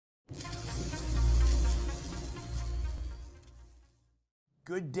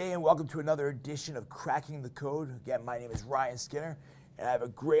Good day and welcome to another edition of Cracking the Code. Again, my name is Ryan Skinner, and I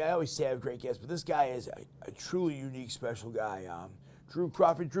always say I have a great guest, but this guy is a truly unique, special guy. Drew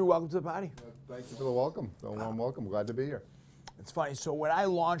Crawford. Drew, welcome to the party. Thank you for the welcome. The warm welcome. Glad to be here. It's funny. So when I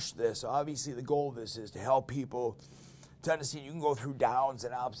launched this, obviously the goal of this is to help people to understand you can go through downs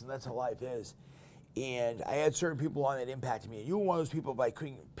and ups, and that's how life is. And I had certain people on that impacted me. You were one of those people, if I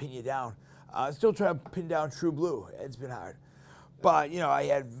couldn't pin you down. I'm still trying to pin down True Blue. It's been hard. But, you know, I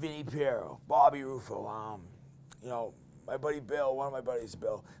had Vinny Piero, Bobby Rufo, you know, my buddy Bill, one of my buddies,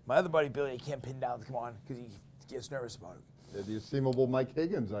 Bill. My other buddy, Billy, I can't pin down, come on, because he gets nervous about it. The estimable Mike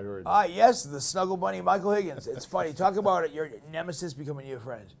Higgins, I heard. Yes, the Snuggle Bunny, Michael Higgins. It's funny. Talk about it, your nemesis becoming your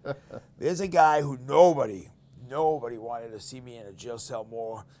friend. There's a guy who nobody wanted to see me in a jail cell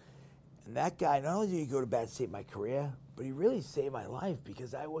more. And that guy, not only did he go to bat to save my career, but he really saved my life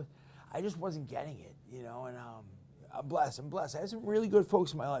because I just wasn't getting it, you know, and I'm blessed. I have some really good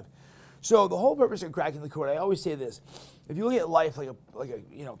folks in my life. So the whole purpose of Cracking the Code, I always say this: if you look at life like a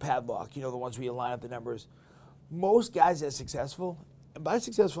you know, padlock, you know, the ones where you line up the numbers, most guys that are successful, and by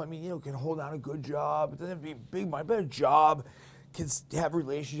successful I mean, you know, can hold down a good job. It doesn't have to be big money, but a job, can have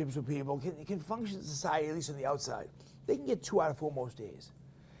relationships with people, can function in society, at least on the outside. They can get 2 out of 4 most days.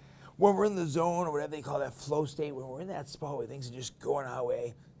 When we're in the zone, or whatever they call that flow state, when we're in that spot where things are just going our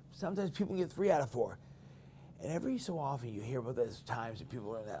way, sometimes people get 3 out of 4. And every so often you hear about those times that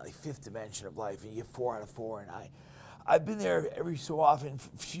people are in that like 5th dimension of life and you get 4 out of 4. And I've been there every so often,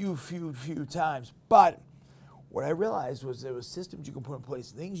 few times. But what I realized was there was systems you can put in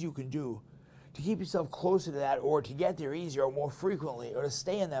place, things you can do to keep yourself closer to that, or to get there easier or more frequently, or to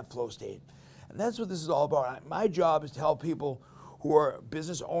stay in that flow state. And that's what this is all about. My job is to help people who are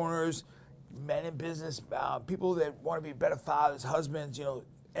business owners, men in business, people that want to be better fathers, husbands, you know,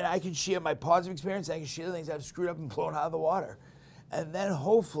 and I can share my positive experience. I can share the things I've screwed up and blown out of the water. And then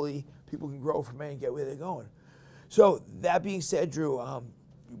hopefully people can grow from it and get where they're going. So that being said, Drew,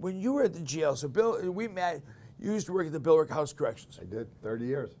 when you were at the jail, so Bill, we met, you used to work at the Billerick House Corrections. I did, 30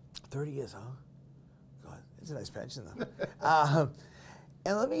 years. 30 years, huh? God, it's a nice pension though.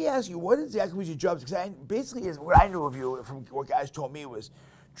 And let me ask you, what exactly was your job? Because basically what I knew of you from what guys told me was,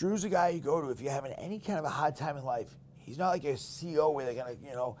 Drew's a guy you go to if you're having any kind of a hard time in life. He's not like a CEO where they're going to,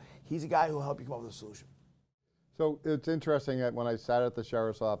 you know, he's a guy who will help you come up with a solution. So it's interesting that when I sat at the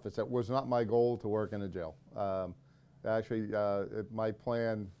sheriff's office, it was not my goal to work in a jail. Actually, my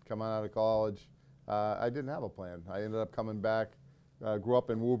plan coming out of college, I didn't have a plan. I ended up coming back, grew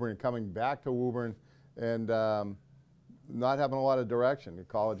up in Woburn, coming back to Woburn, and not having a lot of direction. A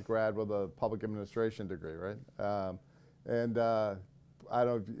college grad with a public administration degree, right? I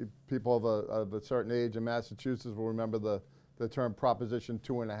don't know if people of a certain age in Massachusetts will remember the term Proposition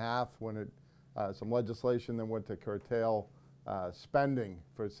 2.5 when some legislation that went to curtail spending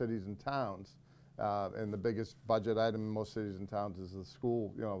for cities and towns. And the biggest budget item in most cities and towns is the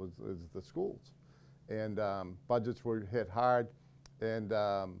school, you know, is the schools. And budgets were hit hard, and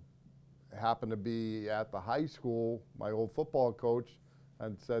happened to be at the high school, my old football coach,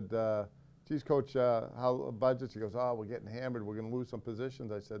 and said, geez, Coach, how budgets? He goes, oh, we're getting hammered. We're going to lose some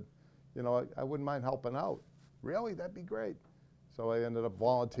positions. I said, you know, I wouldn't mind helping out. Really? That'd be great. So I ended up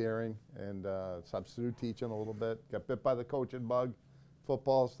volunteering and substitute teaching a little bit. Got bit by the coaching bug,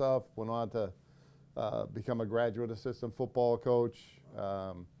 football stuff. Went on to become a graduate assistant football coach.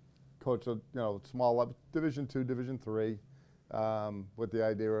 Coached, you know, small level, Division II, Division III, with the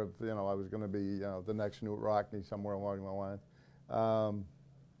idea of, you know, I was going to be, you know, the next Knute Rockne somewhere along the line.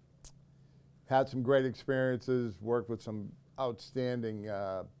 Had some great experiences, worked with some outstanding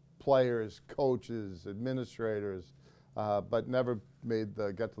players, coaches, administrators, but never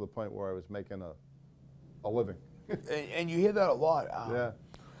got to the point where I was making a living. and you hear that a lot. Yeah.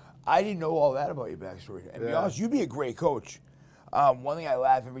 I didn't know all that about your backstory. And to be honest, you'd be a great coach. One thing I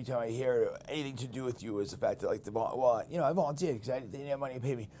laugh every time I hear anything to do with you is the fact that, like, well, you know, I volunteered because they didn't have money to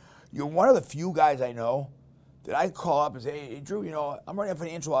pay me. You're one of the few guys I know that I call up and say, hey, Drew, you know, I'm running a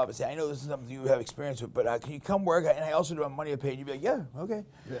financial office. I know this is something you have experience with, but can you come work? And I also don't have money to pay. And you'd be like, yeah, okay.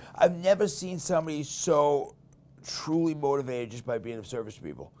 Yeah. I've never seen somebody so truly motivated just by being of service to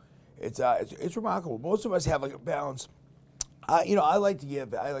people. It's remarkable. Most of us have like a balance. You know, I like to give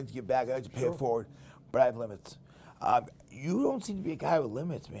back. I like to pay it forward, but I have limits. You don't seem to be a guy with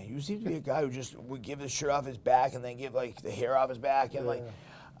limits, man. You seem to be a guy who just would give the shirt off his back and then give like the hair off his back and like.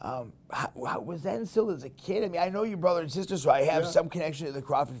 How was that instilled as a kid? I mean, I know your brother and sister, so I have some connection to the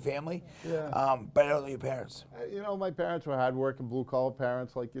Crawford family. Yeah. But I don't know your parents. You know, my parents were hardworking, blue-collar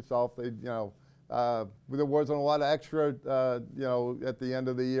parents like yourself. They, you know, there wasn't a lot of extra, you know, at the end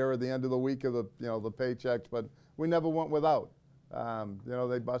of the year or the end of the week of the, you know, the paychecks, but we never went without. You know,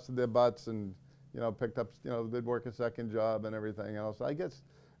 they busted their butts and, you know, picked up, you know, they'd work a second job and everything else. I guess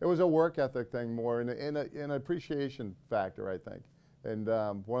it was a work ethic thing more, and an appreciation factor, I think. And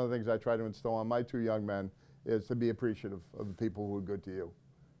one of the things I try to instill on my 2 young men is to be appreciative of the people who are good to you,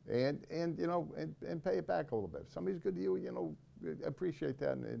 and you know, and pay it back a little bit. If somebody's good to you, you know, appreciate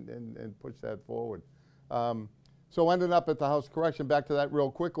that and push that forward. So ending up at the House of Correction, back to that real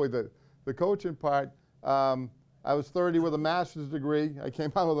quickly, the coaching part. I was 30 with a master's degree. I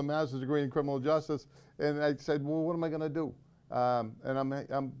came out with a master's degree in criminal justice, and I said, well, what am I going to do? And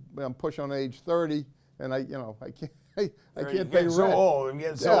I'm pushing on age 30, and I can't pay rent. So old. I'm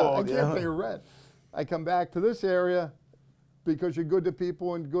getting so old. I can't pay rent. I come back to this area because you're good to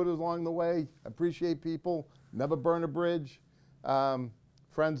people and good along the way. Appreciate people. Never burn a bridge.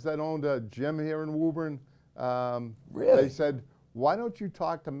 Friends that owned a gym here in Woburn. Really? They said, why don't you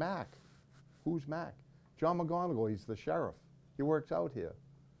talk to Mac? Who's Mac? John McGonigal. He's the sheriff. He works out here.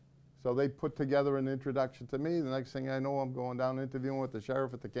 So they put together an introduction to me. The next thing I know, I'm going down interviewing with the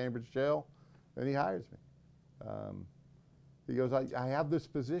sheriff at the Cambridge jail, and he hires me. He goes, I have this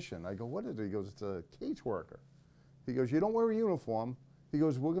position. I go, what is it? He goes, it's a caseworker. He goes, you don't wear a uniform. He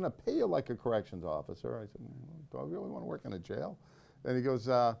goes, we're going to pay you like a corrections officer. I said, do I really want to work in a jail? And he goes,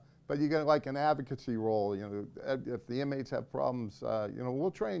 but you get like an advocacy role. You know, if the inmates have problems, you know,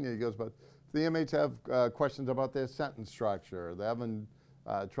 we'll train you. He goes, but if the inmates have questions about their sentence structure, they're having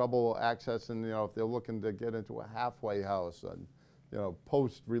trouble accessing, you know, if they're looking to get into a halfway house, and, you know,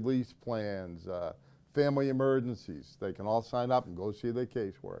 post-release plans, family emergencies, they can all sign up and go see their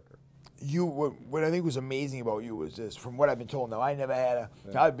caseworker. What I think was amazing about you was this, from what I've been told. Now, I never had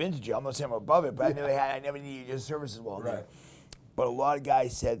I've been to jail. I'm not saying I'm above it, but I never needed your services while there. But a lot of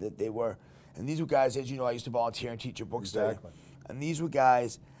guys said that they were, and these were guys, as you know, I used to volunteer and teach a book study. And these were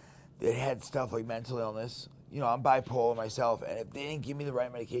guys that had stuff like mental illness. You know, I'm bipolar myself, and if they didn't give me the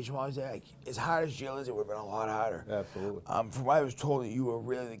right medication while I was there, as hard as jail is, it would have been a lot harder. Absolutely. From what I was told, that you were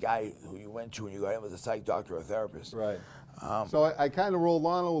really the guy who you went to when you got in with a psych doctor or a therapist. Right. So I kind of rolled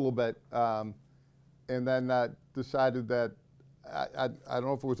on a little bit, and then decided that I don't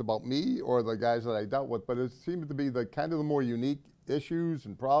know if it was about me or the guys that I dealt with, but it seemed to be the kind of the more unique issues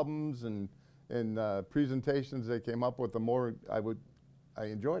and problems and presentations they came up with, the more I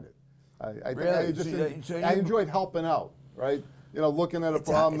enjoyed it. I enjoyed helping out, right? You know, looking at a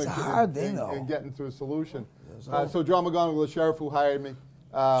problem and getting to a solution. So John McGonigal, the sheriff who hired me.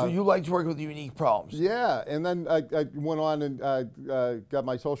 So you liked working with unique problems? Yeah, and then I went on and got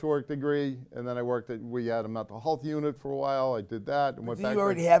my social work degree, and then we had a mental health unit for a while. I did that. And did you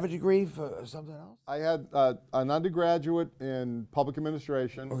already have a degree for something else? I had an undergraduate in public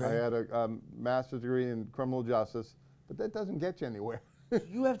administration. Okay. I had a master's degree in criminal justice, but that doesn't get you anywhere.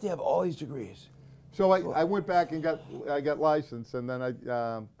 You have to have all these degrees. So I went back and got licensed, and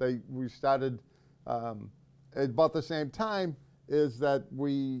then we started at about the same time. Is that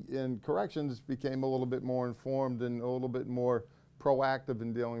we in corrections became a little bit more informed and a little bit more proactive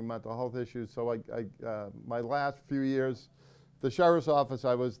in dealing with mental health issues. So my last few years, the sheriff's office,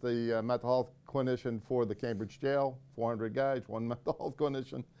 I was the mental health clinician for the Cambridge jail, 400 guys, one mental health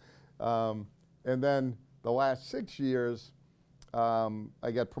clinician. And then the last 6 years,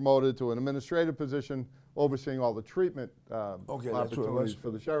 I got promoted to an administrative position overseeing all the treatment opportunities for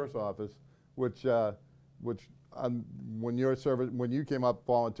the sheriff's office, which when you came up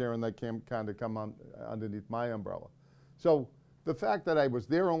volunteering, that kind of come underneath my umbrella. So the fact that I was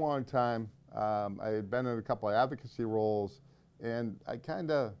there a long time, I had been in a couple of advocacy roles, and I kind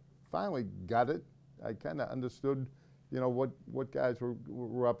of finally got it. I kind of understood, you know, what guys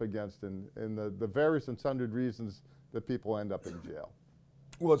were up against and the various and sundry reasons that people end up in jail.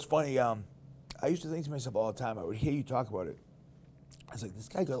 Well, it's funny. I used to think to myself all the time, I would hear you talk about it. I was like, this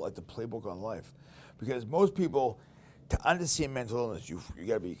guy got like the playbook on life. Because most people, to understand mental illness, you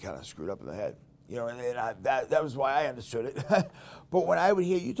got to be kind of screwed up in the head, you know. And that was why I understood it. But when I would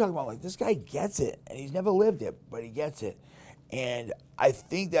hear you talk about, like, this guy gets it, and he's never lived it, but he gets it, and I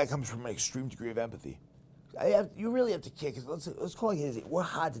think that comes from an extreme degree of empathy. You really have to kick. Let's call it. We're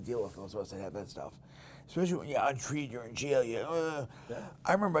hard to deal with, those of us that have that stuff, especially when you're untreated, you're in jail.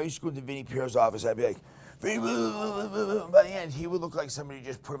 I remember I used to go into Vinny Pierre's office. I'd be like, by the end, he would look like somebody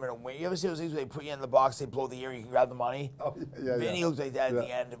just put him in a wing. You ever see those things where they put you in the box, they blow the air, you can grab the money? Oh, yeah. Vinny looked like that at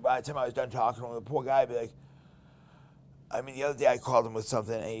the end. By the time I was done talking to him, the poor guy would be like, I mean, the other day I called him with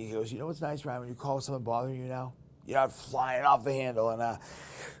something, and he goes, you know what's nice, Ryan, when you call someone bothering you now? You're not flying off the handle.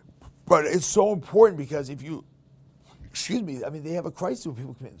 But it's so important because if you, I mean, they have a crisis when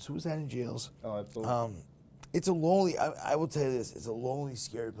people commit suicide in jails. Oh, absolutely. It's a lonely, I will tell you this, it's a lonely,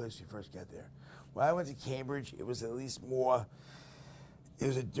 scary place when you first get there. When I went to Cambridge, it was at least more, It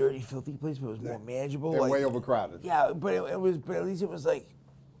was a dirty, filthy place, but it was more manageable. And like, way overcrowded. Yeah, but it was. But at least it was like.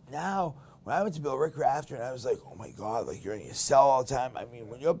 Now, when I went to Bill Rick Rafter, and I was like, oh my God, like you're in your cell all the time. I mean,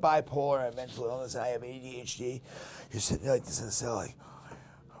 when you're bipolar and mental illness, and I have ADHD, you're sitting there like this in the cell, like,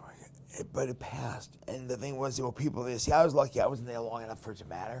 oh my God. But it passed. And the thing was, there were people there. See, I was lucky. I wasn't there long enough for it to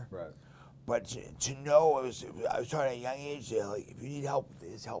matter. Right. But to know, I was trying at a young age there, like, if you need help,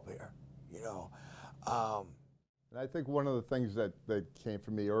 there's help here, you know. And I think one of the things that came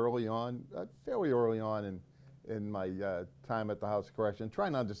from me early on, fairly early on in my time at the House of Correction,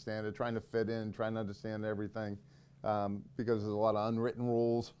 trying to understand it, trying to fit in, trying to understand everything, because there's a lot of unwritten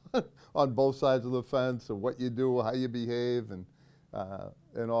rules on both sides of the fence of what you do, how you behave, and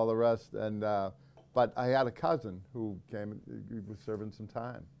all the rest. And but I had a cousin who came, he was serving some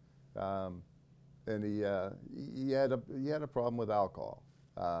time, and he had a problem with alcohol,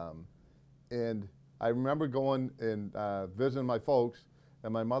 and I remember going and visiting my folks,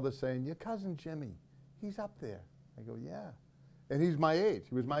 and my mother saying, "Your cousin Jimmy, he's up there." I go, "Yeah," and he's my age.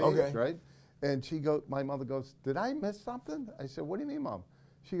 He was my age, right? And my mother goes, "Did I miss something?" I said, "What do you mean, Mom?"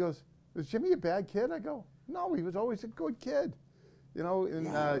 She goes, "Was Jimmy a bad kid?" I go, "No, he was always a good kid." You know, and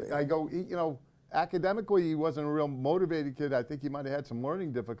I go, you know, academically he wasn't a real motivated kid. I think he might have had some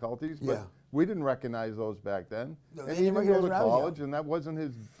learning difficulties, but we didn't recognize those back then. No, and he didn't go to college, and that wasn't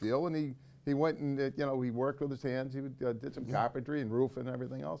his deal. And he went and, you know, he worked with his hands. He did some carpentry and roofing and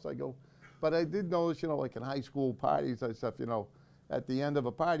everything else. I go, but I did notice, you know, like in high school parties and stuff, you know, at the end of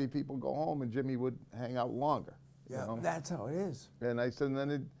a party, people go home and Jimmy would hang out longer. Yeah, you know? That's how it is. And I said,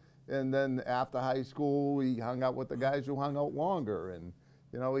 and then after high school, he hung out with the guys who hung out longer. And,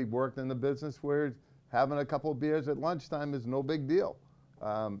 you know, he worked in the business where having a couple of beers at lunchtime is no big deal.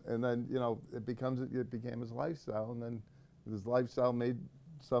 And then, you know, it became his lifestyle. And then his lifestyle made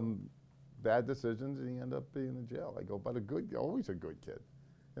some bad decisions, and he ended up being in jail. I go, but always a good kid,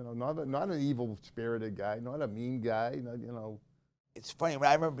 you know, not an evil-spirited guy, not a mean guy, not, you know. It's funny, when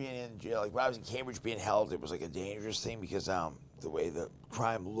I remember being in jail, like when I was in Cambridge being held, it was like a dangerous thing because the way the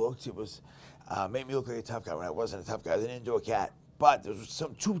crime looked, it was made me look like a tough guy when I wasn't a tough guy. They didn't do a cat. But there was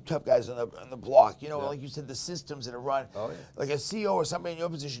two tough guys on the block. You know, like you said, the systems that are run. Like a CEO or somebody in your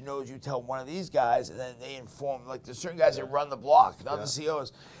position knows you tell one of these guys, and then they inform. Like there's certain guys that run the block, not the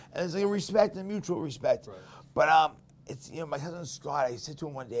CEOs. And there's like a respect and mutual respect. Right. But it's, you know, my cousin Scott, I said to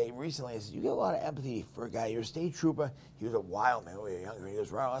him one day recently, I said, "You get a lot of empathy for a guy. You're a state trooper." He was a wild man when we were younger. He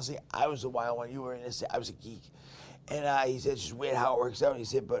goes, "Ron, honestly, I was the wild one. You were in this. I was a geek." And he said, "It's just weird how it works out." And he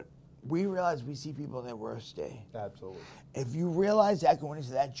said, "But we realize we see people in their worst day." Absolutely. If you realize that going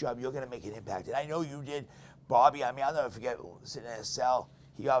into that job, you're going to make an impact. And I know you did. Bobby, I mean, I'll never forget sitting in a cell.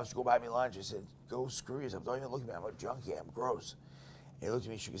 He obviously go buy me lunch. I said, "Go screw yourself. Don't even look at me. I'm a junkie. I'm gross." And he looked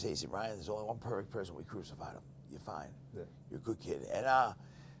at me, shook his head. He said, "Ryan, there's only one perfect person. We crucified him. You're fine. Yeah. You're a good kid." And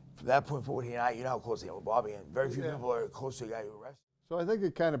from that point forward, he and I, you know how close I am with Bobby, and very few people are close to a guy who arrested. So I think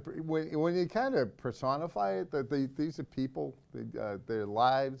it kind of, when you kind of personify it, that these are people, their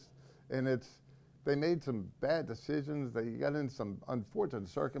lives, and they made some bad decisions. They got in some unfortunate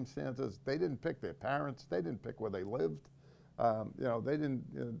circumstances. They didn't pick their parents. They didn't pick where they lived. You know, they didn't,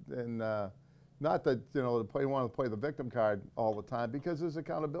 not that, you know, you want to play the victim card all the time, because there's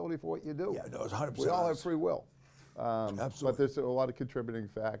accountability for what you do. Yeah, no, it's 100%. We all have free will. Absolutely. But there's a lot of contributing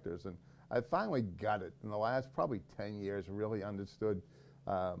factors. And I finally got it in the last probably 10 years, really understood,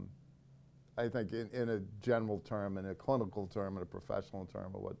 I think in a general term, in a clinical term, in a professional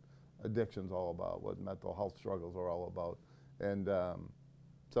term, of what addiction's all about, what mental health struggles are all about. And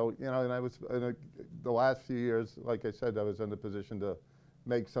so, you know, and I was, the last few years, like I said, I was in the position to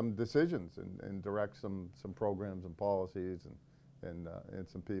make some decisions and direct some programs and policies and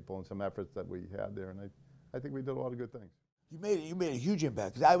some people and some efforts that we had there. And I think we did a lot of good things. You made a huge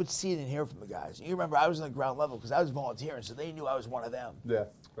impact, because I would see it and hear from the guys. And you remember, I was on the ground level because I was volunteering, so they knew I was one of them. Yeah,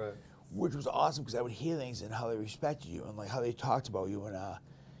 right. Which was awesome, because I would hear things and how they respected you and like how they talked about you, and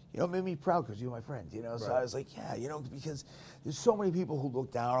you know, it made me proud because you were my friend, you know. So I was like, yeah, you know, because there's so many people who look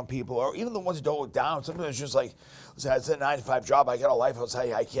down on people, or even the ones who don't look down. Sometimes it's just like, listen, it's a 9-to-5 job. I got a life. I'll tell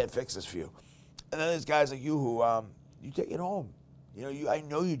you, I can't fix this for you. And then there's guys like you who you take it home. You know, I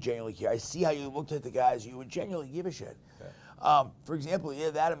know you genuinely care. I see how you looked at the guys. You would genuinely give a shit. Okay. For example,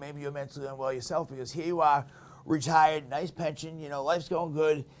 either that, or maybe you're mentally unwell yourself, because here you are, retired, nice pension, you know, life's going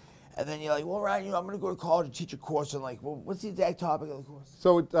good. And then you're like, well, Ryan, you know, I'm going to go to college and teach a course. And like, well, what's the exact topic of the course?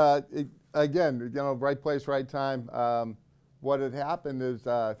 So, again, you know, right place, right time. What had happened is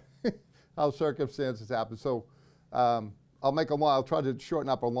how circumstances happen. So I'll try to shorten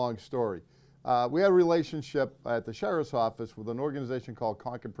up a long story. We had a relationship at the Sheriff's Office with an organization called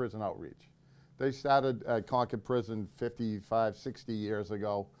Concord Prison Outreach. They started at Concord Prison 55, 60 years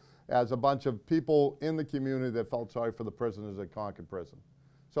ago as a bunch of people in the community that felt sorry for the prisoners at Concord Prison.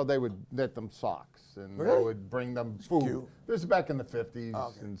 So they would knit them socks, and Really? they would bring them food. Cute. This is back in the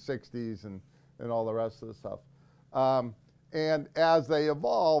 50s and 60s and all the rest of the stuff. And as they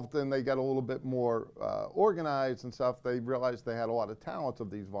evolved and they got a little bit more organized and stuff, they realized they had a lot of talents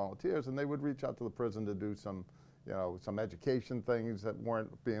of these volunteers, and they would reach out to the prison to do some, some education things that weren't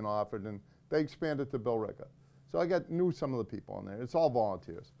being offered, and they expanded to Billerica. So I knew some of the people in there. It's all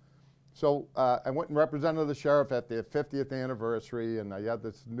volunteers. So I went and represented the sheriff at their 50th anniversary, and I had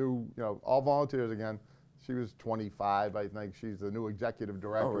this new, all volunteers again. She was 25, I think. She's the new executive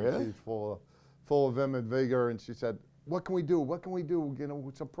director. Oh, really? She's full of vim and vigor, and she said, what can we do? What can we do?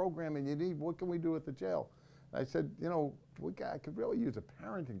 It's a programming you need. What can we do at the jail? And I said, I could really use a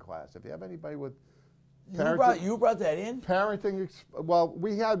parenting class. If you have anybody with parenting, You brought that in? parenting, well,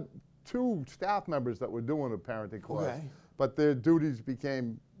 we had 2 staff members that were doing a parenting class, Okay. but their duties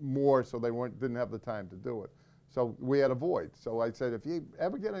became more, so they didn't have the time to do it. So we had a void. So I said, if you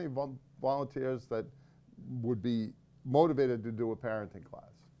ever get any volunteers that would be motivated to do a parenting class.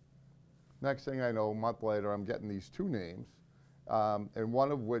 Next thing I know, a month later, I'm getting these 2 names, and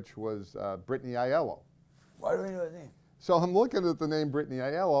one of which was Brittany Aiello. Why do we know that name? So I'm looking at the name Brittany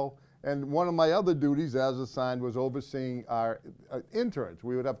Aiello, and one of my other duties as assigned was overseeing our interns.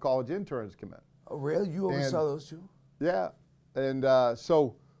 We would have college interns come in. Oh, really? You oversaw those 2? Yeah, and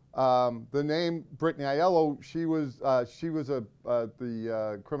so the name Brittany Aiello, she was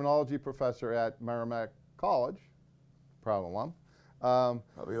the criminology professor at Merrimack College, proud alum.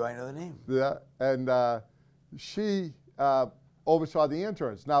 Probably why I know the name. Yeah, and she oversaw the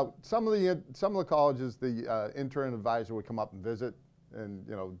interns. Now, some of the colleges, the intern advisor would come up and visit, and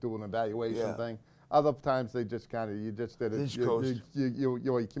do an evaluation thing. Other times they just you just did it.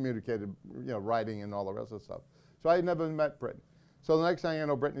 You communicated, writing and all the rest of the stuff. So I had never met Brittany. So the next thing I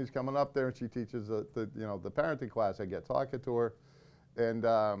know, Brittany's coming up there, and she teaches the parenting class. I get talking to her, and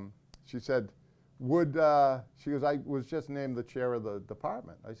she said, she goes, I was just named the chair of the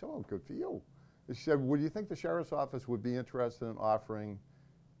department. I said, oh, good for you. And she said, would you think the sheriff's office would be interested in offering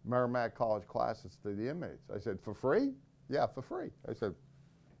Merrimack College classes to the inmates? I said, for free? Yeah, for free. I said,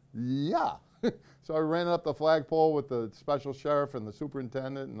 yeah. So I ran up the flagpole with the special sheriff and the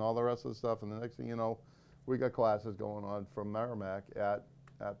superintendent and all the rest of the stuff, and the next thing you know, we got classes going on from Merrimack at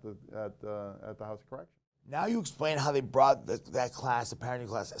the House of Correction. Now you explain how they brought that class, the parenting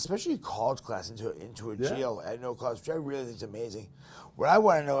class, especially a college class, into a jail at no cost, which I really think is amazing. What I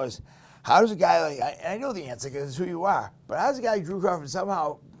want to know is, how does a guy I know the answer because it's who you are, but how does a guy like Drew Crawford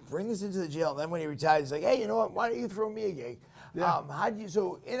somehow bring this into the jail, and then when he retires, he's like, hey, you know what, why don't you throw me a gig? Yeah. How do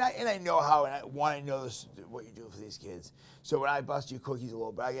you, and I know how, and I want to know this, what you do for these kids. So when I bust your cookies a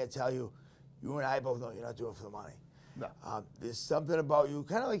little bit, I got to tell you, you and I both know you're not doing it for the money. No. There's something about you,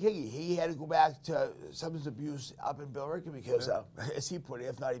 kind of like Higgy. He had to go back to substance abuse up in Billerica because, as he put it,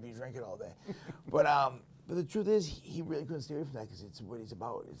 if not, he'd be drinking all day. But the truth is, he really couldn't stay away from that because it's what he's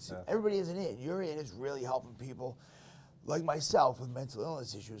about. Everybody isn't in. You're in. It's really helping people like myself with mental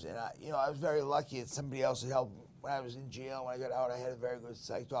illness issues. And I was very lucky that somebody else had helped when I was in jail. When I got out, I had a very good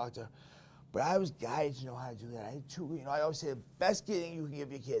psych doctor. But I was guided to know how to do that. I had 2. I always say the best gift you can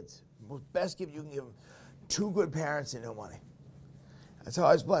give your kids, the best gift you can give them, 2 good parents and no money. That's how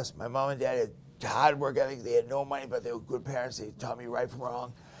I was blessed. My mom and dad had hard work ethic. They had no money, but they were good parents. They taught me right from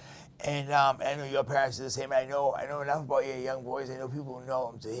wrong. And I know your parents are the same. I know enough about your young boys. I know people who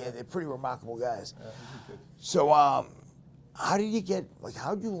know them to hear they're pretty remarkable guys. So how did you get,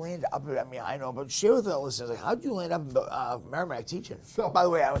 how did you land up, I know, but share with the listeners, how did you land up in Merrimack teaching? So, by the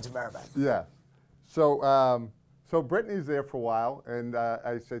way, I went to Merrimack. Yeah. So, so Brittany's there for a while, and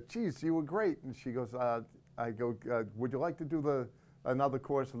I said, geez, you were great. And she goes, would you like to do another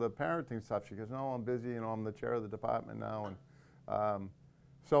course of the parenting stuff? She goes, no, I'm busy, I'm the chair of the department now. And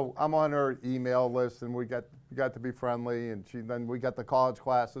so I'm on her email list, and we got to be friendly, and then we got the college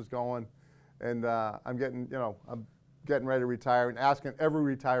classes going, and I'm getting ready to retire and asking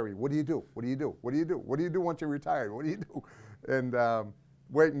every retiree, what do you do? What do you do? What do you do? What do you do once you're retired? What do you do? And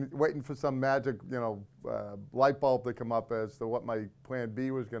waiting for some magic, light bulb to come up as to what my plan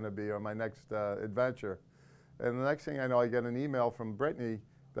B was going to be or my next adventure. And the next thing I know, I get an email from Brittany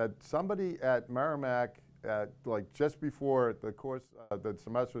that somebody at Merrimack, just before the course, the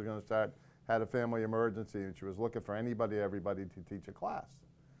semester was going to start, had a family emergency, and she was looking for everybody to teach a class.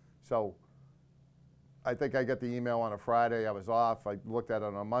 So I think I got the email on a Friday. I was off. I looked at it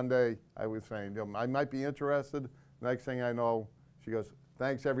on a Monday. I was saying, I might be interested. Next thing I know, she goes,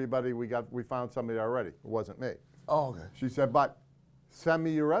 thanks everybody. We found somebody already. It wasn't me. Oh, okay. She said, but send me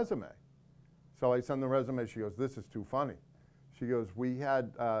your resume. So I send the resume. She goes, "This is too funny." She goes, we have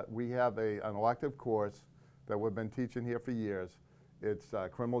an elective course that we've been teaching here for years. It's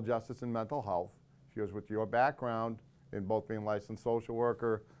criminal justice and mental health. She goes, with your background in both being licensed social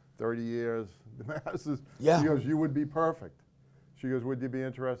worker, 30 years, the masters, she goes, you would be perfect. She goes, would you be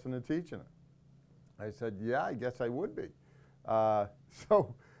interested in teaching it? I said, yeah, I guess I would be. So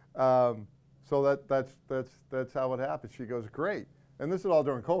that's how it happened. She goes, great. And this is all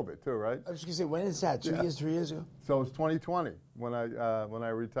during COVID too, right? I was just gonna say, when is that? 2 years, 3 years ago? So it was 2020 when I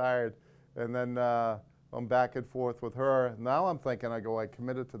retired, and then I'm back and forth with her. Now I'm thinking, I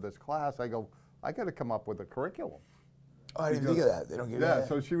committed to this class. I go, I got to come up with a curriculum. Oh, I didn't think of that. They don't give you that. Yeah.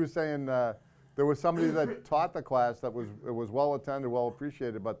 So she was saying there was somebody that taught the class that was well attended, well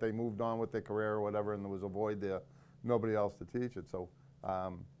appreciated, but they moved on with their career or whatever, and there was a void there, nobody else to teach it. So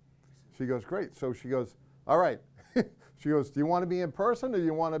she goes, great. So she goes, all right. She goes, do you want to be in person or do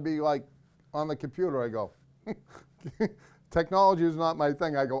you want to be like on the computer? I go, technology is not my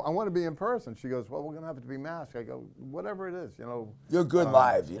thing. I go, I want to be in person. She goes, well, we're going to have to be masked. I go, whatever it is, you know. You're good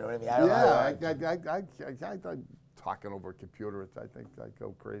live, you know what I mean? I don't know. I'm talking over a computer. I think I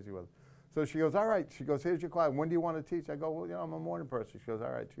go crazy with it. So she goes, all right. She goes, here's your class. When do you want to teach? I go, well, you know, I'm a morning person. She goes,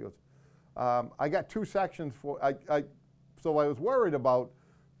 all right. She goes, I got 2 sections for, so I was worried about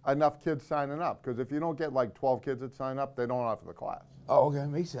enough kids signing up, because if you don't get like 12 kids that sign up, they don't offer the class. Oh, okay,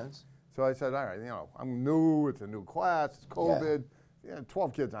 makes sense. So I said, all right, you know, I'm new, it's a new class, it's COVID,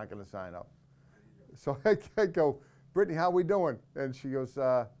 12 kids aren't going to sign up. So I go, Brittany, how we doing? And she goes,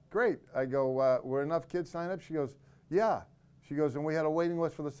 great. I go, were enough kids sign up? She goes, yeah. She goes, and we had a waiting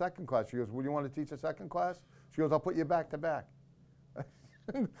list for the second class. She goes, would you want to teach a second class? She goes, I'll put you back to back.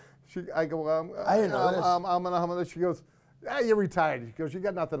 I go, I didn't know this. I'm gonna. She goes, you're retired. She goes, you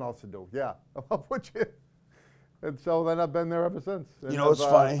got nothing else to do. Yeah, I'll put you. And so then I've been there ever since. And you know what's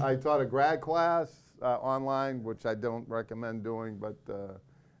funny? I taught a grad class online, which I don't recommend doing, but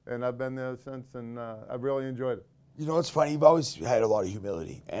and I've been there since, and I've really enjoyed it. You know what's funny? You've always had a lot of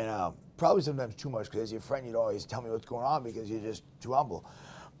humility, and probably sometimes too much, because as your friend, you'd always tell me what's going on because you're just too humble.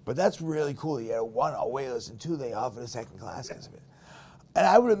 But that's really cool. You had one, a wait list, and 2, they offered a second class because of it. And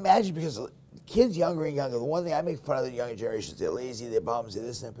I would imagine, because kids younger and younger, the one thing I make fun of the younger generations, they're lazy, they're bums, they're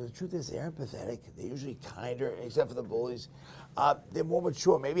this and that, but the truth is they're empathetic. They're usually kinder, except for the bullies. They're more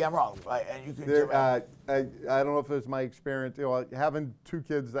mature. Maybe I'm wrong. And you can I don't know if it's my experience, you know, having 2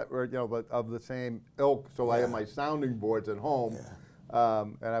 kids that were, you know, of the same ilk, so I have my sounding boards at home.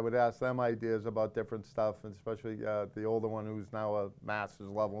 And I would ask them ideas about different stuff, and especially the older one, who's now a master's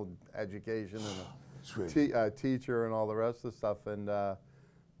level education and a teacher and all the rest of the stuff, and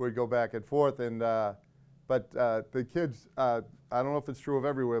we'd go back and forth. And but the kids, I don't know if it's true of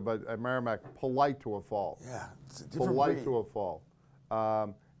everywhere, but at Merrimack, polite to a fault. Yeah, it's a different polite breed. to a fault,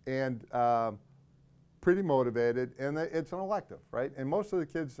 and pretty motivated. And it's an elective, right? And most of the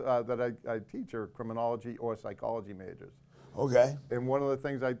kids that I teach are criminology or psychology majors. Okay. And one of the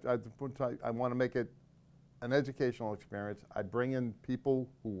things I want to make it an educational experience. I bring in people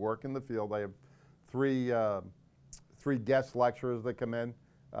who work in the field. I have 3 guest lecturers that come in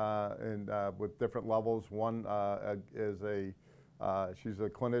and with different levels. One is she's a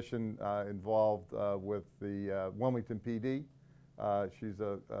clinician involved with the Wilmington PD. She's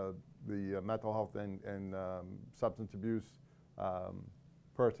the mental health and substance abuse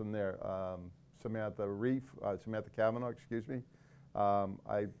person there. Samantha Cavanaugh, excuse me.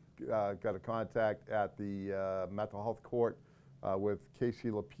 I got a contact at the mental health court with Casey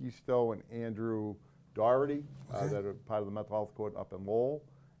Lapisto and Andrew Doherty that are part of the mental health court up in Lowell.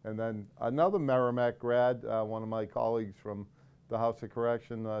 And then another Merrimack grad, one of my colleagues from the House of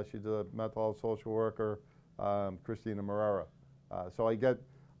Correction, she's a mental health social worker, Christina Morera. So I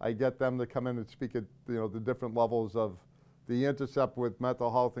get them to come in and speak at the different levels of the intercept with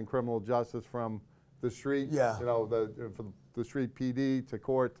mental health and criminal justice, from the street, from the street PD to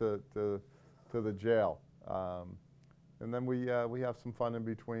court to the jail, and then we have some fun in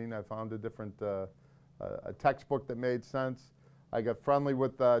between. I found a textbook that made sense. I got friendly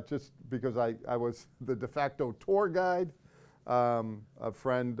with just because I was the de facto tour guide. A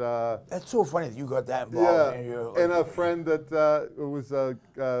friend. That's so funny that you got that involved. Yeah, and a friend that was a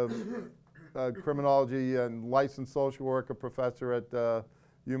criminology and licensed social worker professor at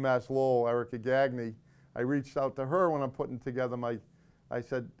UMass Lowell, Erica Gagne. I reached out to her when I'm putting together I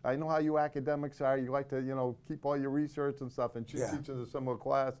said, I know how you academics are. You like to, keep all your research and stuff, and she teaches a similar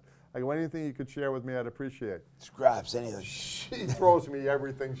class. I go, anything you could share with me, I'd appreciate. Scraps, anything. She throws me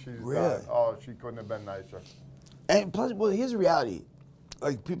everything she's done. Oh, she couldn't have been nicer. And plus, well, here's the reality.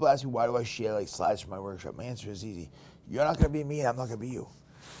 Like, people ask me, why do I share, like, slides from my workshop? My answer is easy. You're not going to be me, and I'm not going to be you.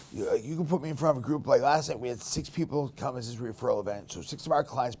 You can put me in front of a group. Like last night, we had 6 people come as this referral event. So 6 of our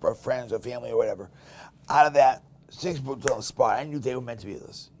clients, our friends, or family, or whatever. Out of that, 6 people on the spot. I knew they were meant to be with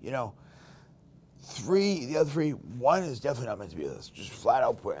us. You know, the other 3, one is definitely not meant to be with us. Just flat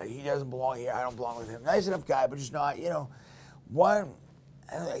out put. He doesn't belong here. I don't belong with him. Nice enough guy, but just not. You know, one.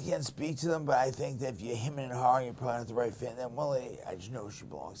 I can't speak to them, but I think that if you're him and her and you're probably not the right fit, then well, I just know she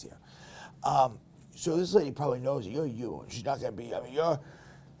belongs here. So this lady probably knows that you're you, and she's not going to be. I mean,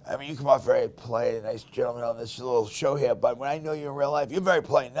 you come off very polite, nice gentleman on this little show here, but when I know you in real life, you're very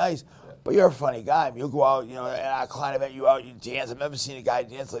polite and nice, but you're a funny guy. I mean, you'll go out, you know, at a client event, you dance. I've never seen a guy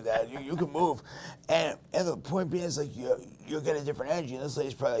dance like that. You can move. And the point being is, like, you'll get a different energy, and this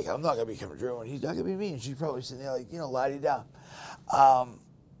lady's probably like, I'm not going to become Drew, and he's not going to be me, and she's probably sitting there like, you know, la-di-da.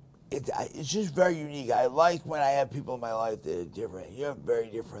 It's just very unique. I like when I have people in my life that are different. You're very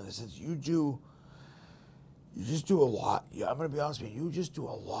different in the sense you just do a lot. Yeah, I'm going to be honest with you. You just do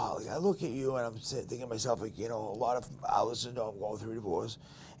a lot. Like I look at you and I'm thinking to myself, like, you know, a lot of our listeners know I'm going through a divorce.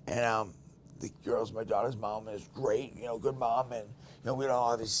 And the girl's my daughter's mom is great, you know, good mom. And, you know, we don't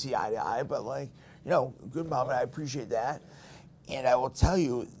obviously see eye to eye, but like, you know, good mom, and I appreciate that. And I will tell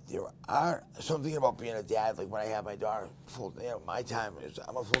you, there are something about being a dad. Like when I have my daughter, my time is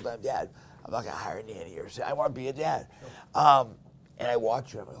I'm a full-time dad. I'm not gonna hire a nanny or say I want to be a dad. And I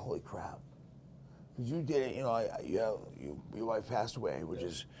watch you. I'm like, holy crap! Because you did it. You know, your wife passed away, which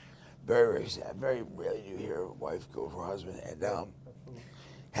is very, very sad. Very rarely do you hear a wife go for a husband. And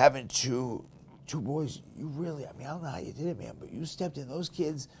having two boys, you really. I mean, I don't know how you did it, man, but you stepped in. Those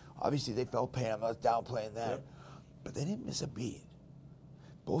kids, obviously, they felt pain. I'm not downplaying that. Yep. But they didn't miss a beat.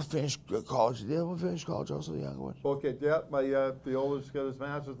 Both finished college. Did the other one finish college also, the younger one? Both kids, yeah. The oldest got his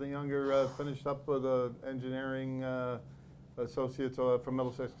master's, the younger finished up with engineering associates from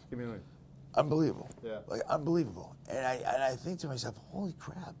Middlesex Community. Unbelievable. Yeah. Like, unbelievable. And I think to myself, holy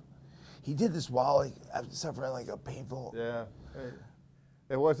crap. He did this while, like, after suffering, like, a painful... Yeah.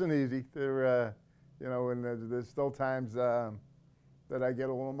 It wasn't easy. There, you know, and there's still times that I get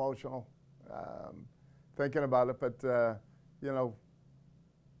a little emotional. Thinking about it, but you know,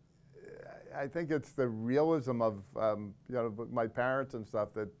 I think it's the realism of you know, my parents and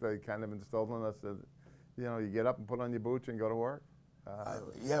stuff that they kind of instilled in us. That you know, you get up and put on your boots and go to work.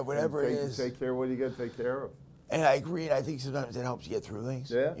 Yeah, whatever it is. Take care of what you got to take care of. And I agree. And I think sometimes it helps you get through things.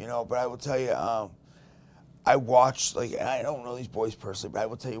 Yeah. You know, but I will tell you, I watched, like, and I don't know these boys personally, but I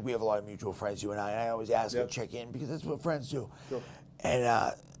will tell you, we have a lot of mutual friends, you and I always ask and check in because that's what friends do. Sure. And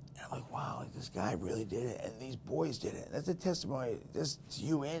I'm like, wow, like this guy really did it, and these boys did it. And that's a testimony just to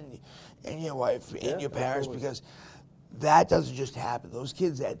you and your wife and your parents, because that doesn't just happen. Those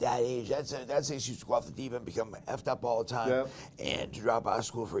kids at that age, that's an excuse to go off the deep end, become effed up all the time, and to drop out of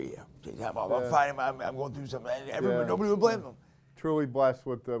school for a year. Take time off. I'm finding I'm going through something, and nobody would blame them. Truly blessed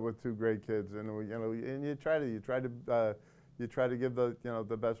with 2 great kids, and you know, and you try to give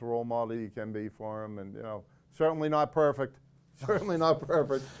the best role model you can be for them, and you know, certainly not perfect. Certainly not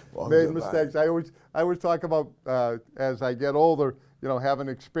perfect. Made mistakes. I always talk about as I get older, you know, having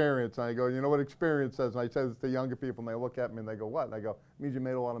experience. And I go, you know what experience says? And I say this to younger people, and they look at me and they go, what? And I go, it means you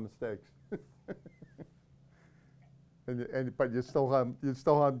made a lot of mistakes. But you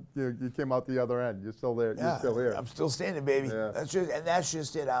came out the other end. You're still there. You're still here. I'm still standing, baby. Yeah. That's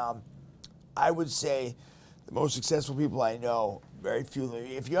just it. I would say the most successful people I know, very few.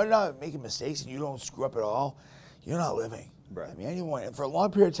 If you're not making mistakes and you don't screw up at all, you're not living. Right. I mean, anyone, and for a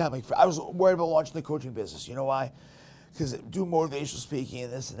long period of time, like I was worried about launching the coaching business. You know why? Because do motivational speaking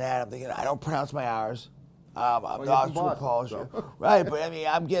and this and that. I'm thinking, I don't pronounce my R's. I'm not too polished. Right, but I mean,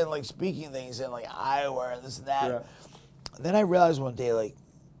 I'm getting like speaking things in like Iowa and this and that. Yeah. And then I realized one day, like,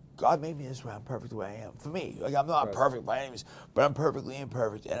 God made me this way. I'm perfect the way I am. For me, like I'm not perfect by any means, but I'm perfectly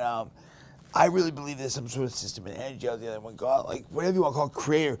imperfect. And I really believe there's some sort of system and energy out there. When God, like whatever you want to call it,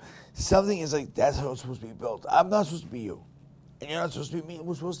 creator, something is like that's how it's supposed to be built. I'm not supposed to be you. And you're not supposed to be me.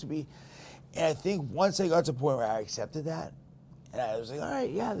 We're supposed to be. And I think once I got to the point where I accepted that, and I was like, all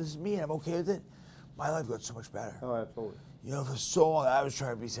right, yeah, this is me, and I'm okay with it, my life got so much better. Oh, absolutely. You know, for so long, I was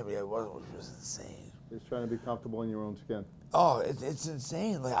trying to be somebody I wasn't, which was insane. Just trying to be comfortable in your own skin. Oh, it's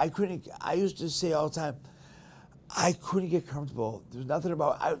insane. Like, I used to say all the time, I couldn't get comfortable. There's nothing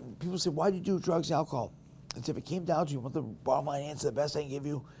about, people say, why do you do drugs and alcohol? It's if it came down to you, want the bottom line answer, the best I can give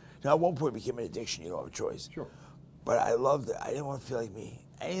you. Now, at one point, it became an addiction. You don't have a choice. Sure. But I loved it. I didn't want to feel like me.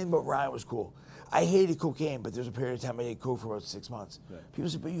 Anything but Ryan was cool. I hated cocaine, but there was a period of time I did coke for about 6 months. Right. People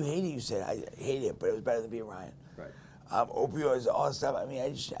said, but you hate it. You said, I hate it, but it was better than being Ryan. Right. Opioids, all that stuff. I mean,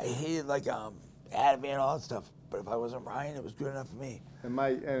 I hated like Ativan, all that stuff. But if I wasn't Ryan, it was good enough for me. And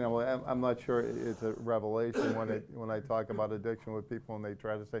I'm not sure it's a revelation when I talk about addiction with people and they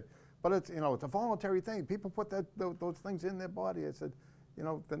try to say, but it's it's a voluntary thing. People put those things in their body. I said,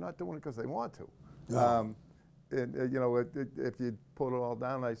 they're not doing it because they want to. No. If you put it all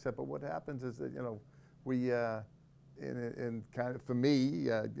down, I said, but what happens is that we in kind of for me,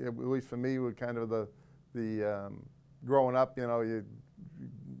 at least for me, we're kind of the growing up. You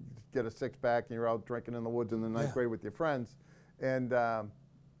get a six-pack and you're out drinking in the woods in the ninth grade with your friends, and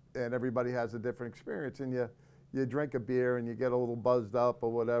everybody has a different experience. And you drink a beer and you get a little buzzed up or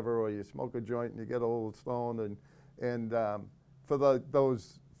whatever, or you smoke a joint and you get a little stoned, and for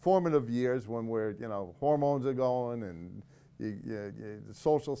those formative years when we're hormones are going and the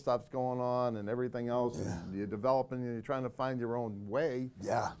social stuff's going on and everything else, and you're developing and you're trying to find your own way.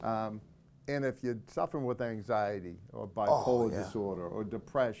 Yeah. And if you're suffering with anxiety or bipolar disorder or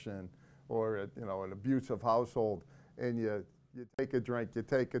depression or an abusive household, and you take a drink, you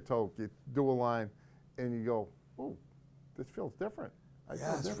take a toke, you do a line, and you go, oh, this feels different.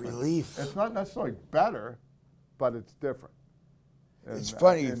 It's relief. It's not necessarily better, but it's different. And, it's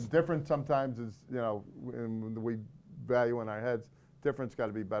funny. And different sometimes is, when we value in our heads, different's got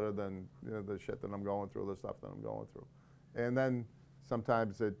to be better than the shit that I'm going through, the stuff that I'm going through. And then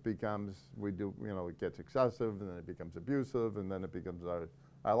sometimes it becomes, it gets excessive, and then it becomes abusive, and then it becomes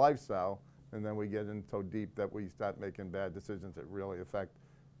our lifestyle, and then we get in so deep that we start making bad decisions that really affect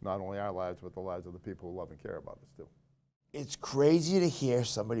not only our lives, but the lives of the people who love and care about us too. It's crazy to hear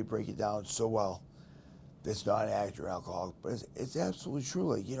somebody break it down so well that's not an addict or alcoholic, but it's absolutely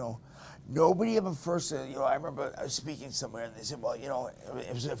true. Like, nobody ever first, I remember I was speaking somewhere and they said, well,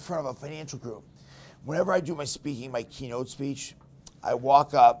 it was in front of a financial group. Whenever I do my speaking, my keynote speech, I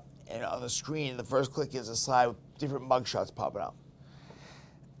walk up and on the screen, the first click is a slide with different mugshots popping up.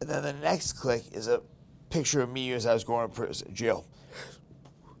 And then the next click is a picture of me as I was going to prison, jail.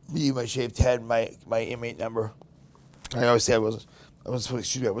 Me, my shaved head, my inmate number. I always say I wasn't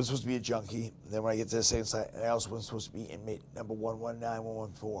supposed to be a junkie. And then when I get to the second slide, I also wasn't supposed to be inmate number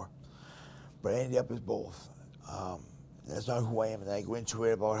 119114. But I ended up as both. That's not who I am. And then I go into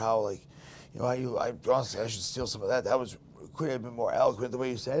it about how, honestly, I should steal some of that. That could have been more eloquent the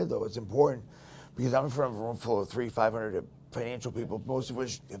way you said it, though. It's important because I'm in front of a room full of 500 financial people, most of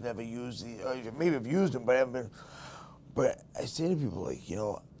which have never used maybe have used them, but haven't been. But I say to people,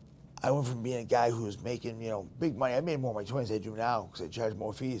 I went from being a guy who was making, big money. I made more in my 20s than I do now because I charge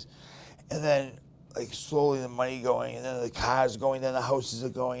more fees. And then, slowly the money going, and then the cars going, then the houses are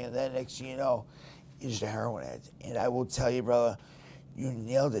going, and then next thing you know, you're just a heroin addict. And I will tell you, brother, you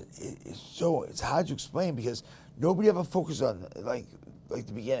nailed it. It's hard to explain because nobody ever focuses on, like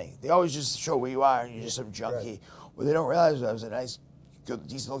the beginning. They always just show where you are and you're just some junkie. Right. Well, they don't realize I was a nice, good,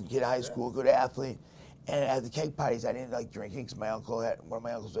 decent-looking kid in high school, good athlete. And at the keg parties, I didn't like drinking because one of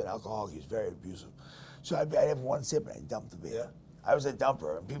my uncles was an alcoholic. He was very abusive. So I'd have one sip and I'd dump the beer. Yeah. I was a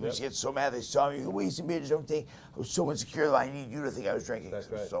dumper. And people just get so mad they saw me. You wasting beer, just don't think. I was so insecure that I need you to think I was drinking. That's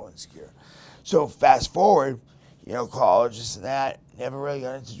right. I was so insecure. So fast forward, college, this and that. Never really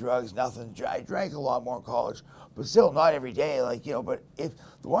got into drugs, nothing. I drank a lot more in college, but still not every day. But if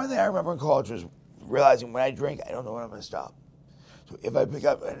the one thing I remember in college was realizing when I drink, I don't know when I'm going to stop. So if I pick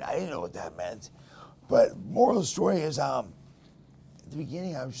up, and I didn't know what that meant. But moral of the story is, at the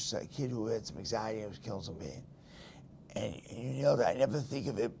beginning, I was just a kid who had some anxiety and was killing somebody. And you nailed it. I never think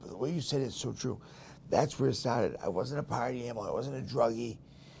of it, but the way you said it's so true. That's where it started. I wasn't a party animal. I wasn't a druggie.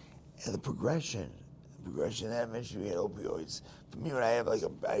 And the progression, then eventually we had opioids. For me, when I had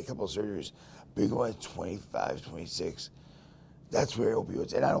a couple of surgeries, big one at 25, 26, that's where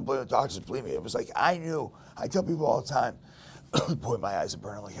opioids. And I don't blame the doctors, believe me. It was I knew. I tell people all the time, boy, my eyes are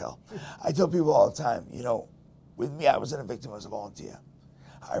burning like hell. I tell people all the time, with me, I wasn't a victim, I was a volunteer.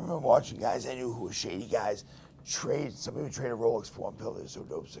 I remember watching guys I knew who were shady guys somebody would trade a Rolex for one pill. They were so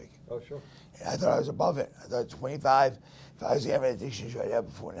dope sick. Oh, sure. And I thought I was above it. I thought 25, if I was having an addiction issue, I'd have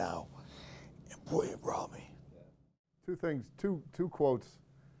before now. And boy, it brought me. Two things, two quotes.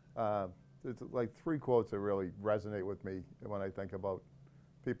 It's like three quotes that really resonate with me when I think about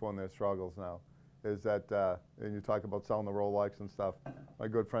people and their struggles now. Is that, and you talk about selling the Rolex and stuff. My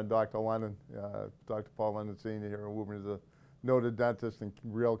good friend Dr. Lennon, Dr. Paul Lennon Sr. here in Woburn, is a noted dentist and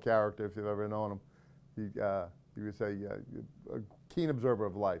real character if you've ever known him. He would say, a keen observer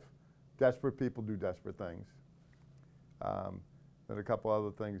of life. Desperate people do desperate things. And a couple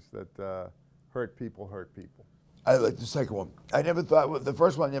other things that hurt people hurt people. I like the second one. I never thought, the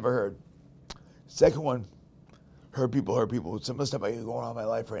first one I never heard. Second one, hurt people hurt people. Some of the stuff I got going on in my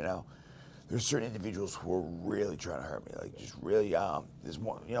life right now. There's certain individuals who are really trying to hurt me, just really. There's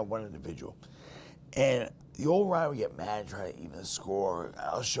one individual, And the old Ryan would get mad and try to even the score.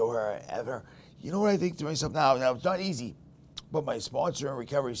 I'll show her, ever. You know what I think to myself now? Now, it's not easy, but my sponsor in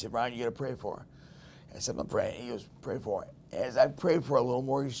recovery said, Ryan, you got to pray for her. And I said, I'm praying. He goes, pray for her. As I prayed for her a little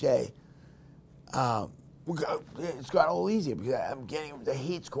more each day, it's gotten a little easier because I'm getting, the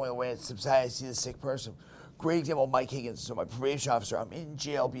hate's going away. It's subsiding. I see the sick person. Great example, Mike Higgins. So my probation officer, I'm in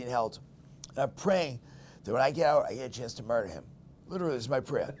jail being held. And I'm praying that when I get out, I get a chance to murder him. Literally, this is my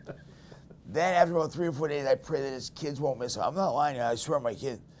prayer. Then after about 3 or 4 days, I pray that his kids won't miss him. I'm not lying, I swear my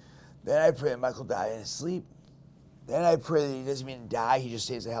kid. Then I pray that Michael die in his sleep. Then I pray that he doesn't even die, he just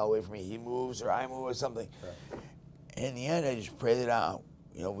stays the hell away from me. He moves or I move or something. Right. And in the end, I just pray that,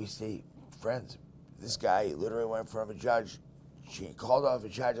 we stay friends. This guy literally went in front of a judge. She called off a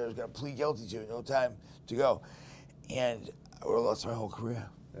charge I was going to plead guilty to, no time to go. And I would have lost my whole career.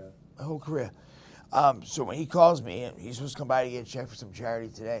 Yeah. My whole career. So when he calls me, and he's supposed to come by to get a check for some charity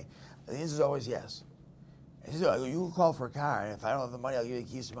today, the answer is always yes. I said, you can call for a car, and if I don't have the money, I'll give you the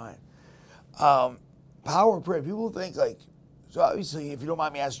keys to mine. Power of prayer. People think so obviously, if you don't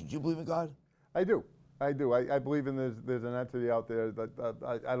mind me asking, do you believe in God? I do. I believe in there's an entity out there that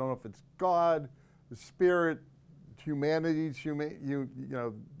I don't know if it's God, the spirit, humanity's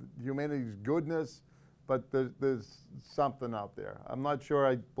goodness, but there's something out there. I'm not sure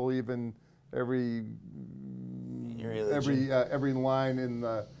I believe in every line in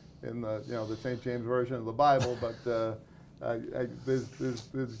the the St. James version of the Bible, but there's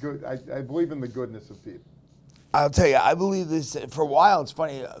good. I believe in the goodness of people. I'll tell you, I believe this. For a while, it's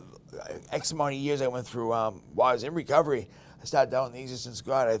funny. X amount of years I went through while I was in recovery, I started doubting the existence of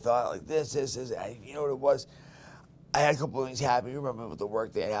God. I thought like this. You know what it was? I had a couple of things happen. You remember the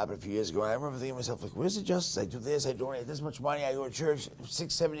work that happened a few years ago. And I remember thinking to myself, like, where's the justice? I do this. I donate this much money. I go to church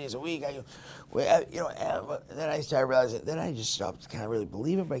 6-7 days a week. And then I started realizing. Then I just stopped kind of really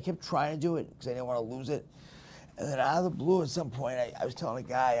believing, but I kept trying to do it because I didn't want to lose it. And then out of the blue, at some point, I was telling a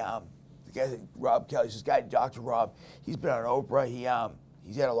guy, the guy Rob Kelly, this guy, Dr. Rob. He's been on Oprah.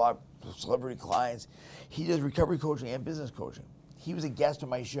 He's had a lot of celebrity clients. He does recovery coaching and business coaching. He was a guest on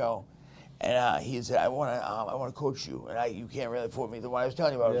my show. And he said, I want to coach you, and you can't really afford me. The one I was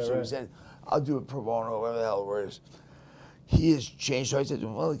telling you about. Yeah, so he said, I'll do it pro bono, whatever the hell the word is. He has changed. So I said to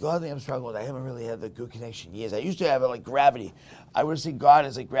him, well, the God thing I'm struggling with, I haven't really had the good connection in years. I used to have it like gravity. I would say God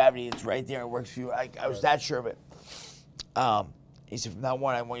is like gravity. It's right there. It works for you. I was that sure of it. He said, from now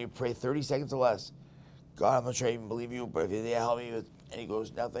on, I want you to pray 30 seconds or less. God, I'm not sure I even believe you, but if you're there, help me with. And he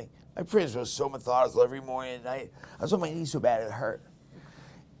goes, nothing. My prayers were so methodical every morning and night. I was on my knees so bad it hurt.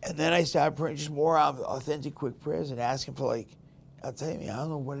 And then I started praying just more authentic, quick prayers and asking for, I'll tell you, I don't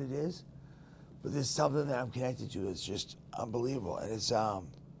know what it is, but there's something that I'm connected to that's just unbelievable. And it's a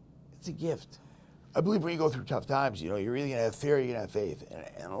gift. I believe when you go through tough times, you're either going to have fear or you're going to have faith.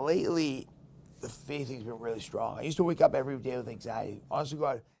 And lately, the faith thing's been really strong. I used to wake up every day with anxiety. Honestly,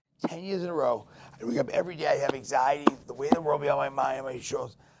 God, 10 years in a row, I'd wake up every day, I'd have anxiety, the weight of the world be on my mind, on my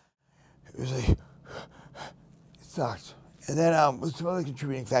shoulders. It was it sucked. And then with some other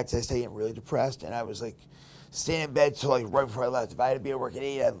contributing factors, I started getting really depressed, and I was staying in bed till right before I left. If I had to be at work at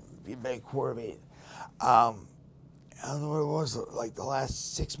 8, I'd be in bed at 7:45. I don't know what it was, the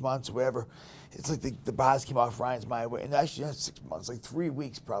last 6 months or whatever. It's like the bars came off Ryan's mind, and actually not 6 months, 3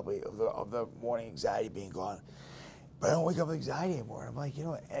 weeks probably of the morning anxiety being gone. But I don't wake up with anxiety anymore. I'm like,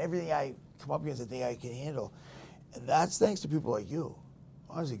 everything I come up against, I think I can handle, and that's thanks to people like you,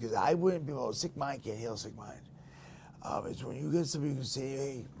 honestly, because I wouldn't be able. A sick mind can't heal a sick mind. It's when you get somebody who can say,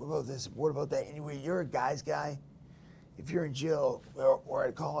 hey, what about this? What about that? Anyway, you're a guy's guy. If you're in jail or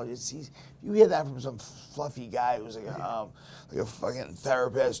at college, you hear that from some fluffy guy who's like a fucking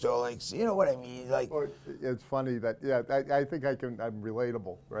therapist or you know what I mean? It's funny that, I think I'm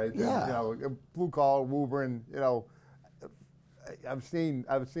relatable, right? Yeah. And, blue collar, Woburn, I've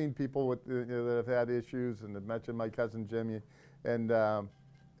seen people with that have had issues, and I mentioned my cousin Jimmy, and I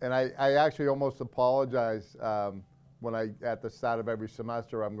actually almost apologize when at the start of every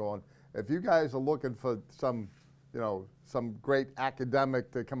semester, I'm going, if you guys are looking for some great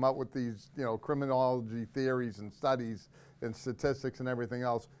academic to come up with these, criminology theories and studies and statistics and everything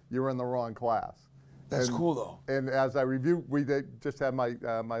else, you're in the wrong class. That's cool though. And as I reviewed, we just had my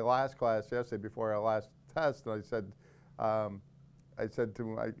last class yesterday before our last test, and I said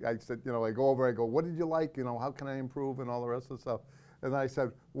to him, I go over, I go, what did you like? How can I improve and all the rest of the stuff. And I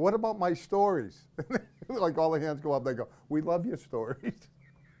said, what about my stories? All the hands go up, they go, we love your stories.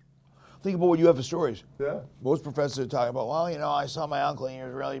 Think about what you have for stories. Yeah. Most professors are talking about, well, I saw my uncle and he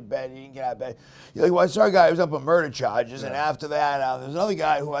was really bad, he didn't get out of bed. You're like, well, I saw a guy who was up on murder charges, and after that, there's another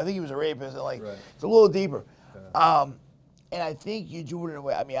guy who I think he was a rapist, and right. It's a little deeper. Yeah. And I think you do it in a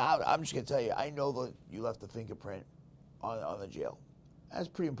way. I mean, I'm just gonna tell you. I know that you left the fingerprint on the jail. That's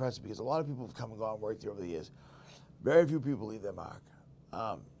pretty impressive because a lot of people have come and gone and worked here over the years. Very few people leave their mark.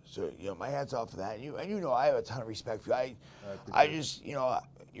 So you know, my hat's off for that. And you know, I have a ton of respect for you. I just, you know,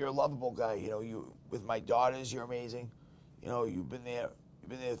 you're a lovable guy. You know, you with my daughters, you're amazing. You know, you've been there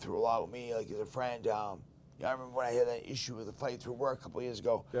through a lot with me, like as a friend. You know, I remember when I had that issue with the fight through work a couple of years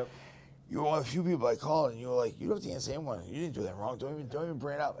ago. Yep. You were one of the few people I called, and you were like, "You don't have to answer anyone. You didn't do that wrong. Don't even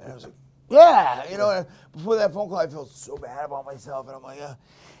bring it up." And I was like, "Yeah." You know, and before that phone call, I felt so bad about myself, and I'm like, "Yeah."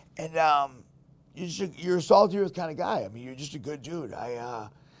 And you're a salty earth kind of guy. I mean, you're just a good dude.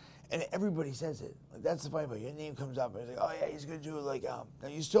 And everybody says it. Like, that's the funny part. Your name comes up, and it's like, "Oh yeah, he's a good dude." Like, are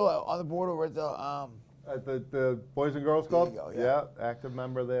you still on the board over at the? At the Boys and Girls Club? There you go, yeah. Active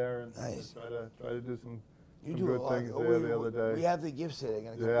member there, and Nice. try to do some You do good a lot. things there the other day. We have the gifts today.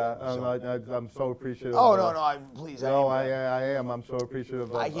 Gonna come Yeah, in, so. I'm so appreciative. Oh no, please. No, I I am. I'm so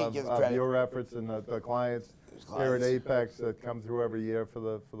appreciative I can't give the credit. of your efforts and the clients here at Apex that come through every year for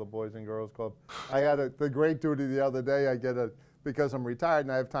the Boys and Girls Club. I had the great duty the other day. I get because I'm retired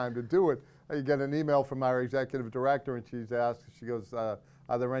and I have time to do it. I get an email from our executive director, and she's asked. She goes,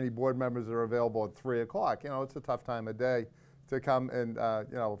 "Are there any board members that are available at 3 o'clock?" You know, it's a tough time of day to come and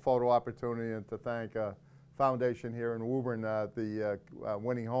you know, a photo opportunity and to thank a foundation here in Woburn, the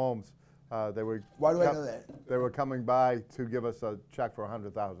Winning Homes. They were. Why do I know that? They were coming by to give us a check for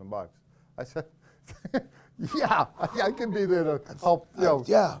 $100,000. I said, "Yeah, I can be there to help. You know,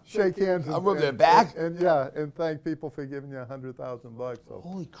 yeah. shake hands. I'll rub their back. And thank people for giving you $100,000. So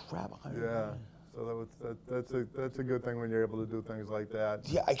Holy crap! yeah. So that's a good thing when you're able to do things like that.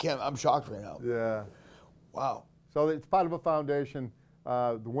 Yeah, I can't. I'm shocked right now. Yeah. Wow. So it's part of a foundation.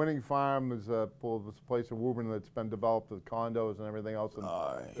 The Winning Farm is a place in Woburn that's been developed with condos and everything else.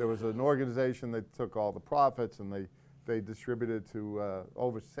 And there was an organization that took all the profits and they distributed to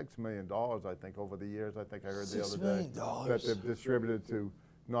over $6 million, I think, over the years. I think I heard the other day that they've distributed to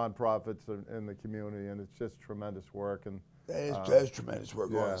nonprofits in the community, and it's just tremendous work. And that is tremendous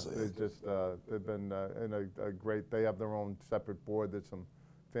work, honestly. They've been in a great. They have their own separate board. There's some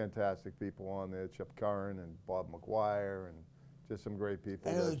fantastic people on there, Chip Curran and Bob McGuire, and just some great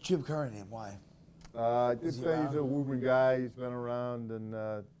people. I know the Chip Curran name. Why? He's a Woburn guy. He's been around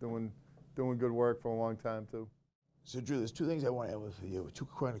and doing good work for a long time too. So, Drew, there's two things I want to end with you. Two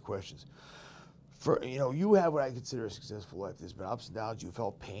kind of questions. For you have what I consider a successful life. There's been ups and downs. You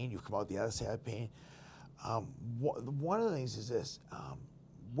felt pain. You've come out the other side of pain. One of the things is this.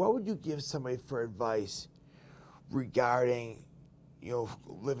 What would you give somebody for advice regarding,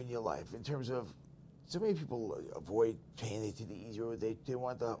 living your life in terms of? So many people avoid pain. They take the easy road. They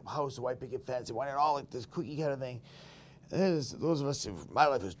want the house, the white picket fence. They want it all like this cookie kind of thing. And there's those of us. My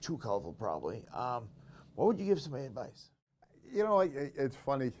life is too colorful, probably. What would you give somebody advice? It's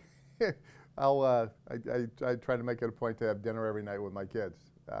funny. I try to make it a point to have dinner every night with my kids,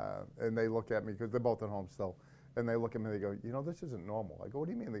 and they look at me because they're both at home still, and they look at me and they go, this isn't normal. I go, what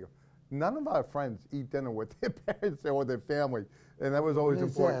do you mean? They go, none of our friends eat dinner with their parents or with their family, and that was always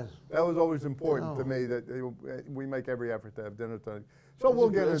important. That was always important to me that we make every effort to have dinner tonight. So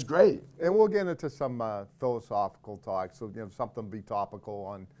That's great. And we'll get into some philosophical talk. So something be topical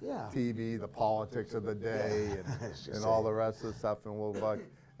on TV, the politics of the day, and all the rest of the stuff, and we'll look.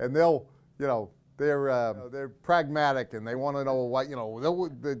 And they'll, they're pragmatic and they want to know what,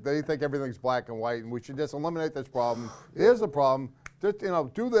 they think everything's black and white and we should just eliminate this problem. Here's the problem. Just,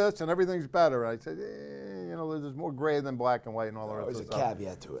 do this and everything's better. And I said, there's more gray than black and white and all the rest of the stuff. There's a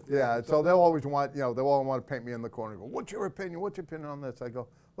caveat to it. Yeah, so they'll always want, they'll all want to paint me in the corner and go, what's your opinion? What's your opinion on this? I go,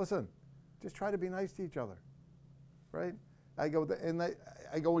 listen, just try to be nice to each other, right? I go,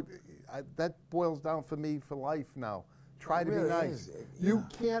 that boils down for me for life now. Try to be nice. You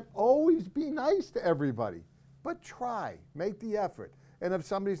can't always be nice to everybody, but try, make the effort. And if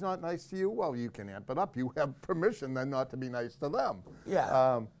somebody's not nice to you, well, you can amp it up. You have permission then not to be nice to them.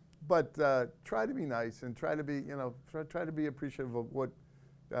 Yeah. But try to be nice and try to be, try to be appreciative of what,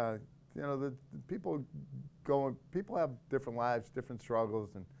 the people have different lives, different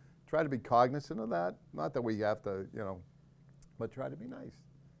struggles, and try to be cognizant of that. Not that we have to, but try to be nice.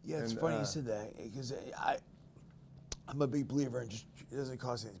 Yeah, it's funny you said that because I'm a big believer in just it doesn't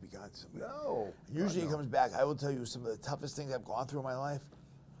cost anything to be kind to somebody. No. Usually it comes back. I will tell you some of the toughest things I've gone through in my life.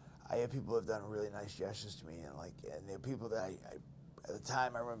 I have people who have done really nice gestures to me, and they're people that I at the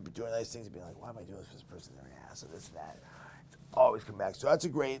time I remember doing nice things and being like, why am I doing this for this person? They're an ass or this and that. It's always come back. So that's a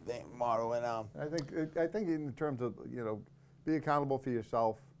great thing, motto. And I think in terms of be accountable for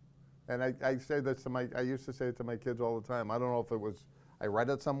yourself. And I say this I used to say it to my kids all the time. I don't know if it was I read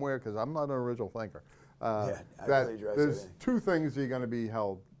it somewhere because I'm not an original thinker. I that plagiarize there's everything. two things you're going to be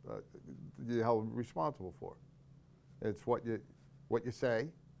held responsible for. It's what you say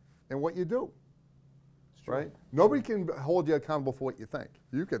and what you do. Right? Nobody can hold you accountable for what you think.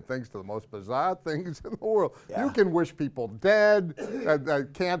 You can think the most bizarre things in the world. Yeah. You can wish people dead,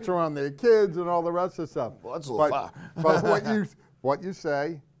 cancer on their kids, and all the rest of the stuff. Well, that's a little far. But what you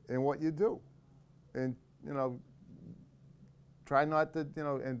say and what you do, and try not to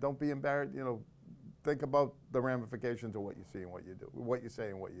and don't be embarrassed. Think about the ramifications of what you see and what you do, what you say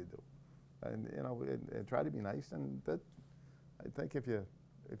and what you do, and and try to be nice. And that, I think if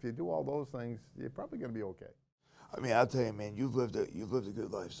you do all those things, you're probably going to be okay. I mean, I'll tell you, man, you've lived a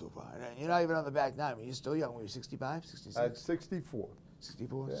good life so far. And you're not even on the back nine. I mean, you're still young. Were you 65, 66? At 64.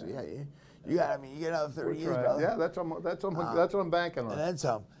 64? Yeah. So, yeah, you got another 30 years, brother. Yeah, that's what I'm banking on. And then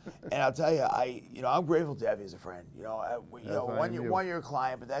some. And I'll tell you, I'm grateful to have you as a friend. One you're a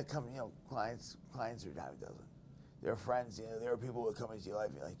client, but that comes, clients are dime a dozen. They're friends. There are people who come into your life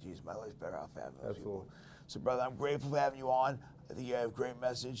and you're like, geez, my life's better off having those people. So, brother, I'm grateful for having you on. I think you have a great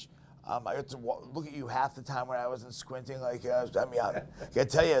message. I got to look at you half the time when I wasn't squinting. I gotta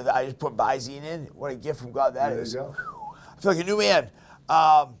tell you, I just put Visine in. What a gift from God that is. There you go. I feel like a new man.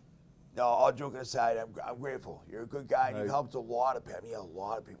 No, all joking aside, I'm grateful. You're a good guy, and you've helped a lot of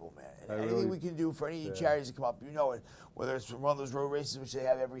people, man. And anything we can do for any charities that come up, it, whether it's one of those road races, which they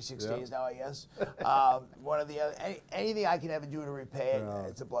have every 6 days now, I guess. One of the other, anything I can ever do to repay it,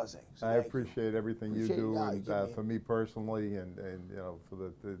 it's a blessing. So I appreciate everything you do, and for me personally, and for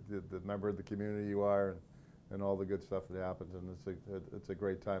the member of the community you are, and all the good stuff that happens. And it's a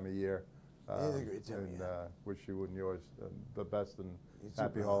great time of year. It is a great time of year. Wish you and yours the best and You too,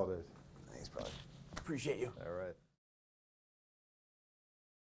 happy brother. holidays. Thanks, brother. Appreciate you. All right.